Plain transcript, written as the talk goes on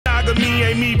me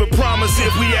ain't me, but promise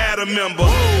if we add a member.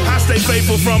 I stay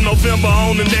faithful from November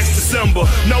on the next December.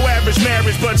 No average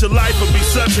marriage, but your life will be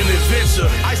such an adventure.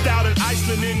 Iced out in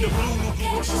Iceland in the blue.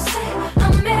 Can't you say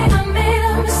I made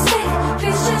a mistake?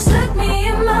 Please just look me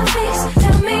in my face.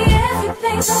 Tell me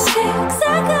everything's okay, 'cause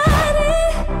I got it.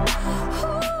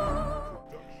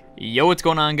 Yo, what's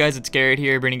going on, guys? It's Garrett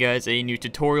here, bringing you guys a new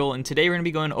tutorial, and today we're going to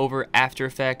be going over After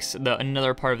Effects,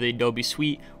 another part of the Adobe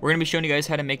suite. We're going to be showing you guys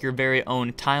how to make your very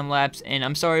own time lapse, and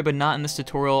I'm sorry, but not in this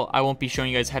tutorial. I won't be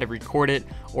showing you guys how to record it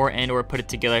or put it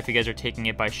together if you guys are taking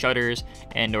it by shutters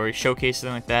or showcase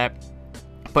something like that.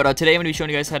 But today I'm going to be showing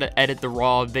you guys how to edit the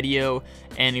raw video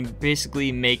and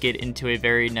basically make it into a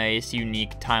very nice,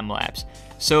 unique time lapse.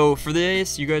 So for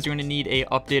this, you guys are going to need a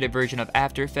updated version of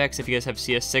After Effects. If you guys have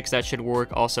CS6, that should work.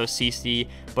 Also CC,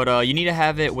 but you need to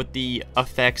have it with the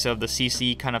effects of the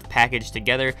CC kind of packaged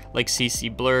together, like CC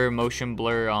blur, motion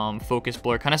blur, focus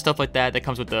blur, kind of stuff like that. That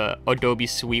comes with the Adobe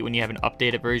suite when you have an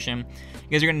updated version. You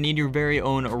guys are going to need your very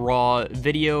own raw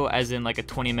video, as in like a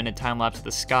 20-minute time lapse of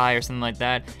the sky or something like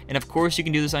that. And of course, you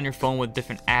can do this on your phone with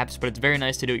different apps, but it's very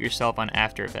nice to do it yourself on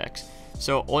After Effects.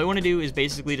 So all you want to do is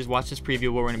basically just watch this preview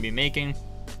of what we're going to be making.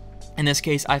 In this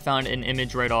case, I found an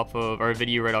image right off of our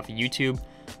video right off of YouTube.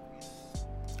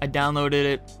 I downloaded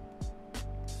it,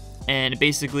 and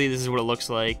basically this is what it looks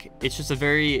like. It's just a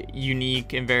very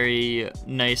unique and very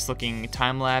nice looking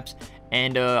time lapse.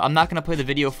 And I'm not gonna play the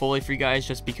video fully for you guys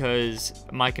just because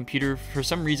my computer for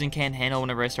some reason can't handle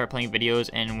whenever I start playing videos,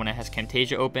 and when it has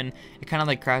Camtasia open, it kind of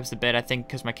like crabs the bed, I think,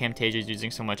 because my Camtasia is using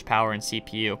so much power and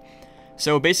CPU.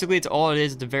 So basically it's all it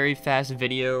is. It's a very fast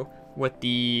video with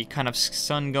the kind of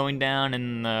sun going down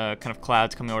and the kind of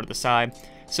clouds coming over to the side.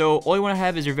 So all you want to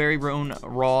have is your very own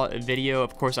raw video.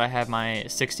 Of course, I have my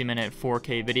 60-minute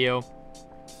 4K video,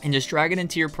 and just drag it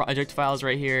into your project files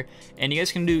right here. And you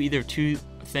guys can do either two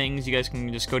things. You guys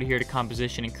can just go to here to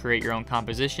composition and create your own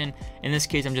composition. In this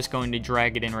case, I'm just going to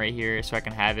drag it in right here so I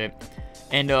can have it.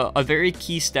 And a very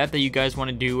key step that you guys want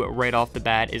to do right off the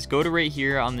bat is go to right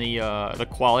here on the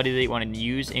quality that you want to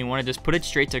use, and you want to just put it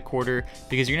straight to quarter,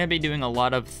 because you're going to be doing a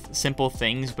lot of simple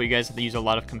things, but you guys have to use a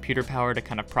lot of computer power to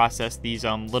kind of process these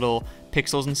little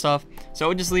pixels and stuff. So I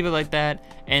would just leave it like that.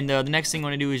 And the next thing you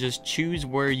want to do is just choose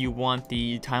where you want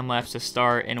the time lapse to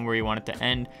start and where you want it to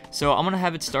end. So I'm going to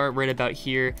have it start right about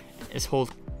here. Just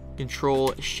hold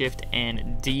Control Shift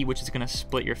and D, which is going to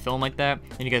split your film like that,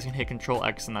 and you guys can hit Control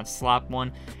X and that slap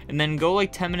one, and then go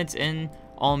like 10 minutes in.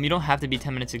 You don't have to be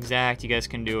 10 minutes exact. You guys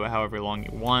can do it however long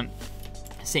you want.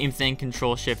 Same thing,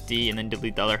 Control Shift D, and then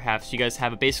delete the other half, so you guys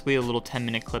have basically a little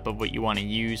 10-minute clip of what you want to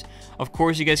use. Of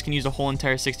course, you guys can use a whole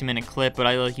entire 60-minute clip, but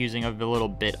I like using a little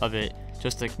bit of it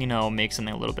just to, you know, make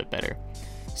something a little bit better.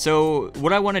 So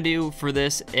what I want to do for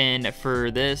this, and for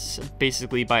this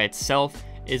basically by itself,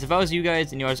 is if I was you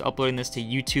guys and I was uploading this to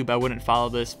YouTube, I wouldn't follow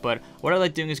this. But what I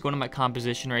like doing is go to my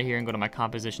composition right here and go to my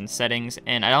composition settings,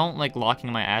 and I don't like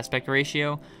locking my aspect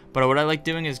ratio, but what I like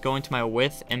doing is going to my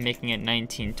width and making it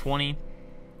 1920,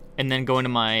 and then going to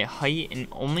my height and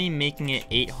only making it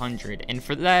 800. And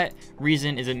for that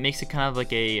reason is it makes it kind of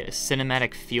like a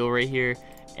cinematic feel right here.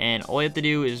 And all you have to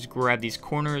do is grab these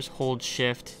corners, hold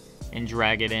Shift, and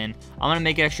drag it in. I'm gonna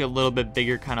make it actually a little bit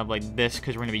bigger, kind of like this,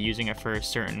 because we're gonna be using it for a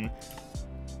certain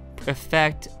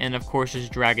effect, and of course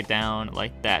just drag it down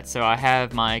like that. So I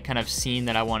have my kind of scene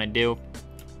that I want to do,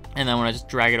 and I want to just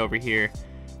drag it over here,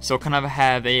 so kind of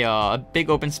have a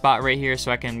big open spot right here,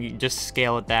 so I can just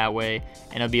scale it that way,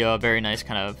 and it'll be a very nice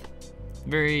kind of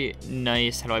very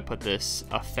nice, how do I put this,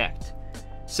 effect.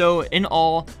 So in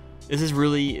all, this is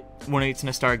really when it's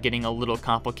gonna start getting a little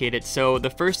complicated. So the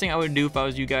first thing I would do if I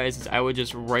was you guys is I would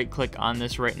just right click on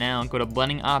this right now and go to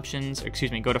blending options,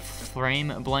 excuse me, go to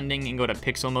frame blending and go to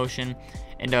pixel motion,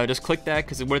 and just click that,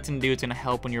 because what it's gonna do, it's gonna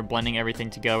help when you're blending everything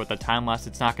together with the time lapse.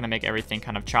 It's not gonna make everything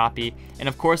kind of choppy. And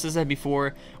of course, as I said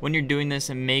before, when you're doing this,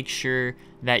 and make sure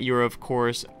that you're of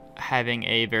course having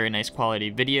a very nice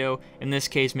quality video. In this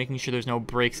case, making sure there's no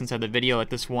breaks inside the video, like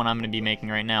this one I'm going to be making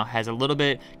right now has a little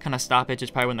bit kind of stoppage.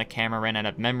 It's probably when the camera ran out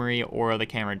of memory or the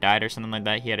camera died or something like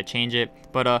that. He had to change it.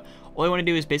 But all I want to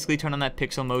do is basically turn on that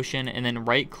pixel motion, and then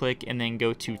right click and then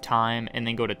go to time, and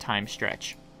then go to time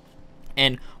stretch.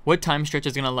 And what time stretch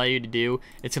is going to allow you to do,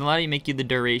 it's going to allow you to make the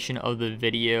duration of the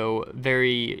video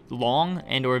very long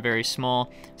and or very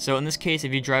small. So in this case,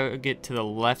 if you drag it to the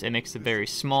left, it makes it very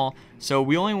small. So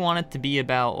we only want it to be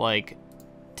about like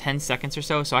 10 seconds or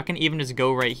so. So I can even just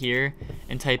go right here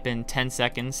and type in 10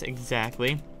 seconds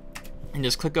exactly, and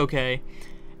just click OK.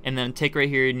 And then take right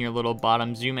here in your little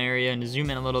bottom zoom area and zoom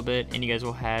in a little bit, and you guys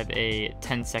will have a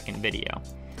 10-second video.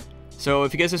 So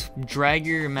if you guys just drag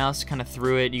your mouse kind of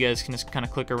through it, you guys can just kind of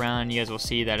click around. You guys will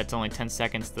see that it's only 10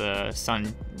 seconds the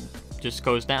sun just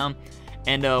goes down.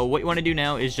 And what you want to do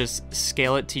now is just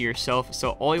scale it to yourself.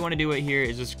 So all you want to do right here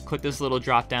is just click this little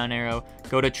drop down arrow,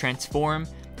 go to transform,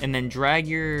 and then drag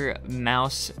your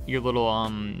mouse, your little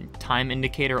time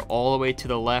indicator all the way to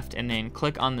the left, and then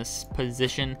click on this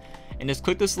position and just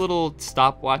click this little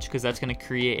stopwatch, because that's going to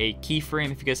create a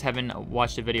keyframe. If you guys haven't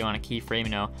watched a video on a keyframe, you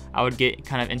know, I would get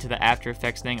kind of into the After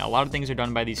Effects thing. A lot of things are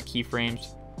done by these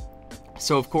keyframes.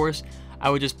 So of course I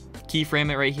would just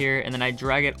keyframe it right here, and then I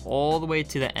drag it all the way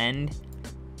to the end,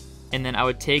 and then I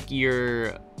would take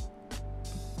your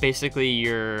basically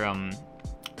your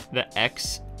the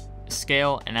X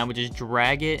scale, and I would just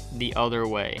drag it the other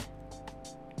way,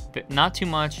 but not too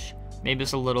much, maybe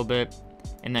just a little bit,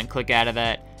 and then click out of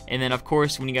that. And then of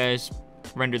course when you guys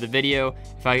render the video,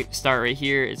 if I start right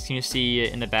here, it's gonna see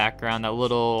in the background that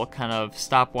little kind of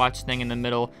stopwatch thing in the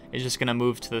middle is just gonna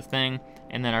move to the thing,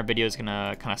 and then our video is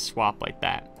gonna kind of swap like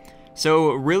that.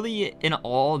 So really in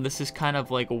all, this is kind of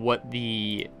like what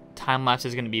the time lapse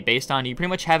is going to be based on. You pretty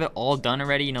much have it all done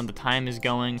already. You know, the time is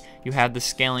going, you have the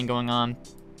scaling going on,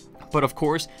 but of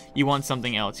course you want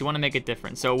something else. You want to make it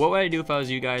different. So what would I do if I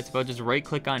was you guys? If I would just right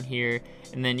click on here,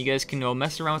 and then you guys can go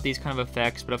mess around with these kind of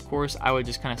effects, but of course I would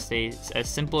just kind of stay as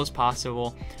simple as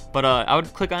possible. But I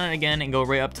would click on it again and go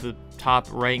right up to the top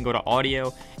right and go to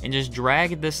audio, and just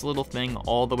drag this little thing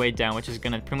all the way down, which is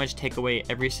going to pretty much take away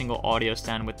every single audio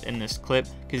sound within this clip,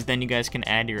 because then you guys can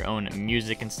add your own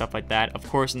music and stuff like that. Of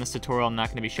course in this tutorial I'm not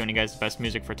going to be showing you guys the best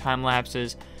music for time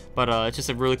lapses, but it's just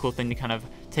a really cool thing to kind of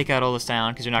take out all the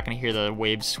sound, because you're not going to hear the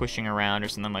waves swishing around or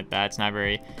something like that. It's not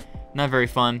very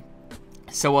fun.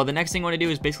 So the next thing I want to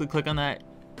do is basically click on that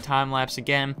time lapse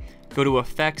again, go to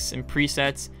effects and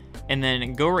presets, and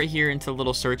then go right here into the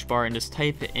little search bar and just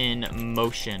type in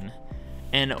motion.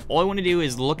 And all I want to do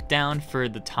is look down for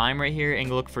the time right here and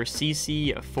look for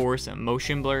CC Force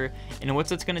Motion Blur. And what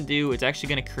that's going to do, it's actually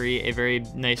going to create a very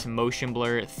nice motion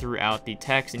blur throughout the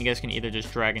text. And you guys can either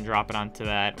just drag and drop it onto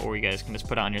that, or you guys can just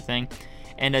put it on your thing.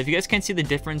 And if you guys can't see the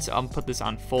difference, I'll put this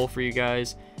on full for you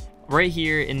guys. Right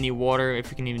here in the water, if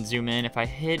we can even zoom in, if I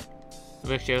hit,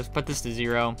 actually let's put this to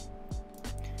 0.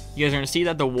 You guys are going to see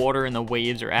that the water and the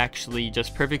waves are actually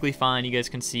just perfectly fine. You guys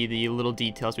can see the little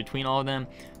details between all of them.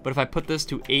 But if I put this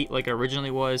to 8 like it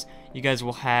originally was, you guys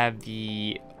will have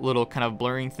the little kind of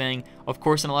blurring thing. Of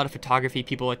course, in a lot of photography,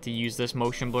 people like to use this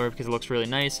motion blur because it looks really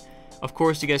nice. Of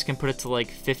course, you guys can put it to like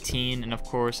 15, and of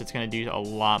course, it's going to do a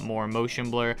lot more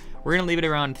motion blur. We're going to leave it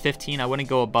around 15. I wouldn't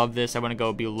go above this. I wouldn't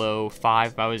go below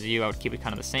 5. If I was you, I would keep it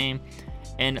kind of the same.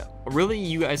 And really,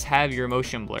 you guys have your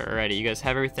motion blur already. You guys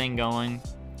have everything going.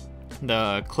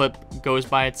 The clip goes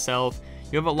by itself.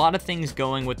 You have a lot of things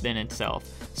going within itself.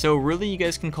 So really you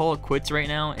guys can call it quits right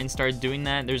now and start doing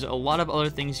that. There's a lot of other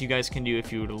things you guys can do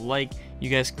if you would like.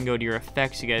 You guys can go to your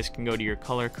effects, you guys can go to your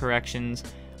color corrections.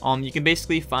 You can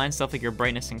basically find stuff like your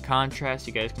brightness and contrast.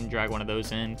 You guys can drag one of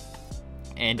those in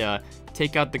and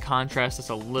take out the contrast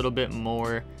just a little bit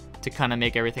more to kind of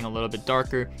make everything a little bit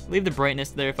darker. Leave the brightness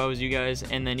there if I was you guys,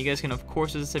 and then you guys can, of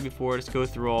course, as I said before, just go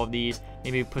through all of these,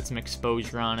 maybe put some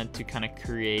exposure on it to kind of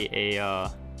create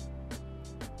a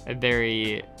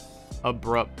very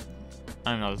abrupt,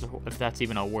 I don't know if that's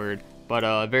even a word, but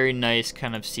a very nice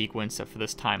kind of sequence for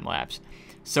this time lapse.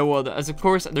 So as of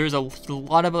course, there's a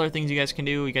lot of other things you guys can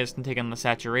do. You guys can take on the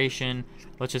saturation.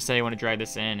 Let's just say you want to drag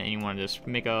this in and you want to just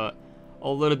make a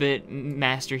little bit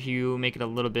master hue, make it a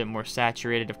little bit more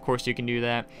saturated. Of course you can do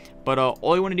that, but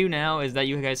all you want to do now is that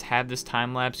you guys have this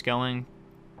time lapse going.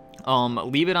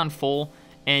 Leave it on full,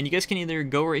 and you guys can either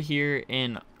go right here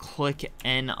and click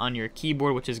N on your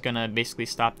keyboard, which is gonna basically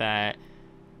stop that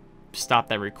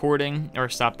recording, or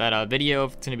stop that video.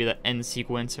 It's gonna be the end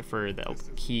sequence for the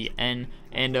key N,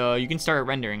 and you can start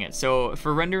rendering it. So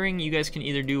for rendering, you guys can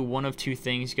either do one of two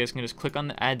things. You guys can just click on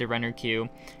the add to render queue,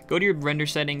 go to your render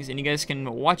settings, and you guys can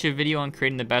watch a video on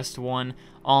creating the best one.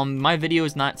 My video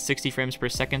is not 60 frames per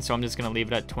second, so I'm just gonna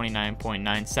leave it at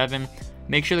 29.97.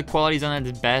 Make sure the quality's on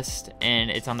its best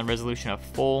and it's on the resolution of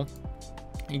full.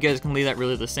 You guys can leave that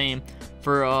really the same.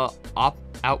 For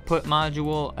output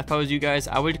module, if I was you guys,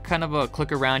 I would kind of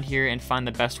click around here and find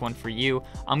the best one for you.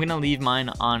 I'm gonna leave mine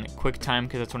on QuickTime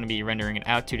because that's what I'm gonna be rendering it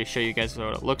out to show you guys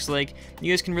what it looks like.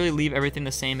 You guys can really leave everything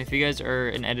the same. If you guys are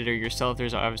an editor yourself,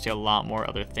 there's obviously a lot more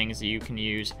other things that you can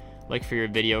use. Like for your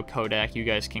video codec, you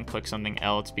guys can click something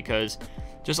else, because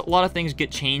just a lot of things get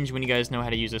changed when you guys know how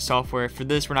to use the software. For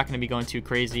this, we're not going to be going too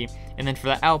crazy. And then for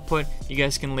the output, you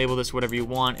guys can label this whatever you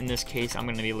want. In this case, I'm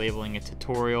going to be labeling it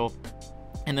tutorial.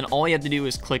 And then all you have to do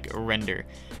is click render.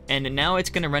 and now it's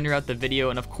going to render out the video.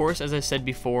 And of course, as I said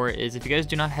before, is if you guys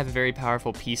do not have a very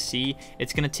powerful PC,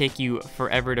 it's going to take you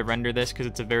forever to render this because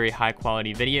it's a very high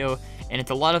quality video and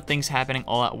it's a lot of things happening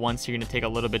all at once, so you're going to take a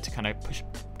little bit to kind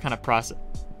of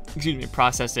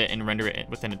process it and render it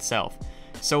within itself.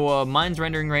 So mine's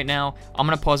rendering right now. I'm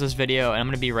going to pause this video and I'm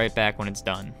going to be right back when it's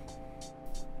done.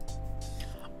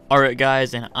 Alright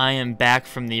guys, and I am back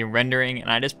from the rendering, and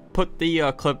I just put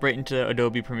the clip right into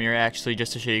Adobe Premiere actually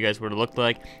just to show you guys what it looked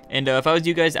like. And if I was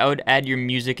you guys, I would add your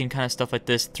music and kind of stuff like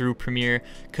this through Premiere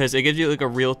because it gives you like a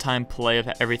real-time play of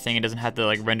everything. It doesn't have to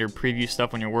like render preview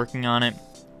stuff when you're working on it.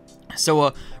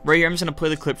 So right here I'm just going to play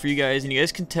the clip for you guys, and you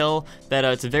guys can tell that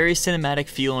it's a very cinematic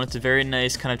feel and it's a very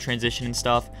nice kind of transition and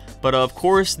stuff. But of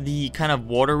course the kind of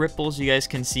water ripples you guys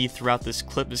can see throughout this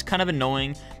clip is kind of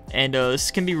annoying, and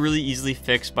this can be really easily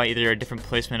fixed by either a different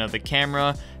placement of the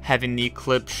camera, having the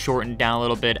clip shortened down a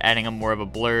little bit, adding a more of a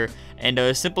blur,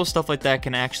 and simple stuff like that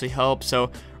can actually help.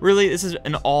 So really this is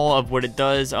an all of what it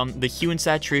does. The hue and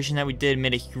saturation that we did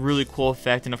made a really cool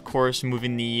effect, and of course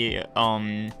moving the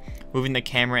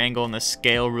camera angle and the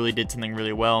scale really did something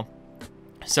really well.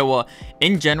 So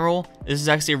in general, this is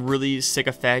actually a really sick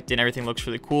effect and everything looks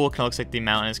really cool. It kind of looks like the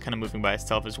mountain is kind of moving by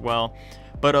itself as well.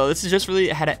 But this is just really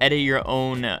how to edit your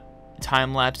own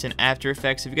time lapse in After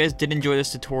Effects. If you guys did enjoy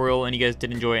this tutorial and you guys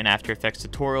did enjoy an After Effects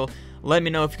tutorial, let me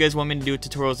know. If you guys want me to do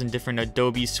tutorials in different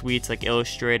Adobe suites like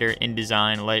Illustrator,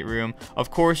 InDesign, Lightroom, of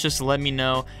course just let me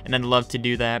know and I'd love to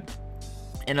do that.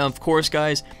 And of course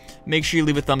guys, make sure you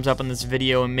leave a thumbs up on this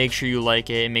video and make sure you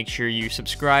like it and make sure you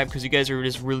subscribe because you guys are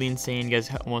just really insane. You guys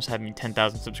almost have me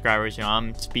 10,000 subscribers. You know,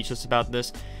 I'm speechless about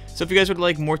this. So if you guys would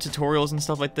like more tutorials and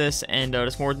stuff like this, and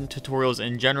just more tutorials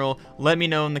in general, let me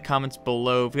know in the comments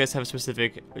below. If you guys have a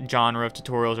specific genre of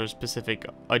tutorials or a specific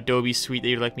Adobe suite that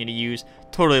you'd like me to use,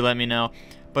 totally let me know.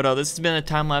 But this has been a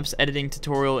time-lapse editing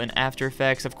tutorial in After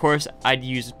Effects. Of course, I'd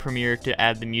use Premiere to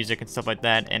add the music and stuff like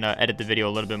that and edit the video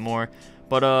a little bit more.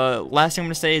 But last thing I'm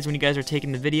going to say is when you guys are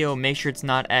taking the video, make sure it's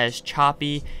not as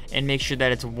choppy and make sure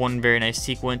that it's one very nice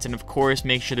sequence. And of course,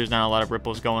 make sure there's not a lot of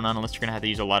ripples going on unless you're going to have to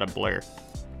use a lot of blur.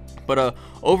 But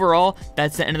overall,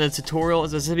 that's the end of the tutorial.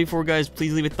 As I said before guys,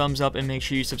 please leave a thumbs up and make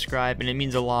sure you subscribe, and it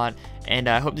means a lot. And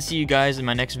I hope to see you guys in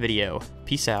my next video.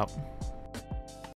 Peace out.